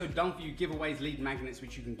have done for you giveaways, lead magnets,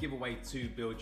 which you can give away to build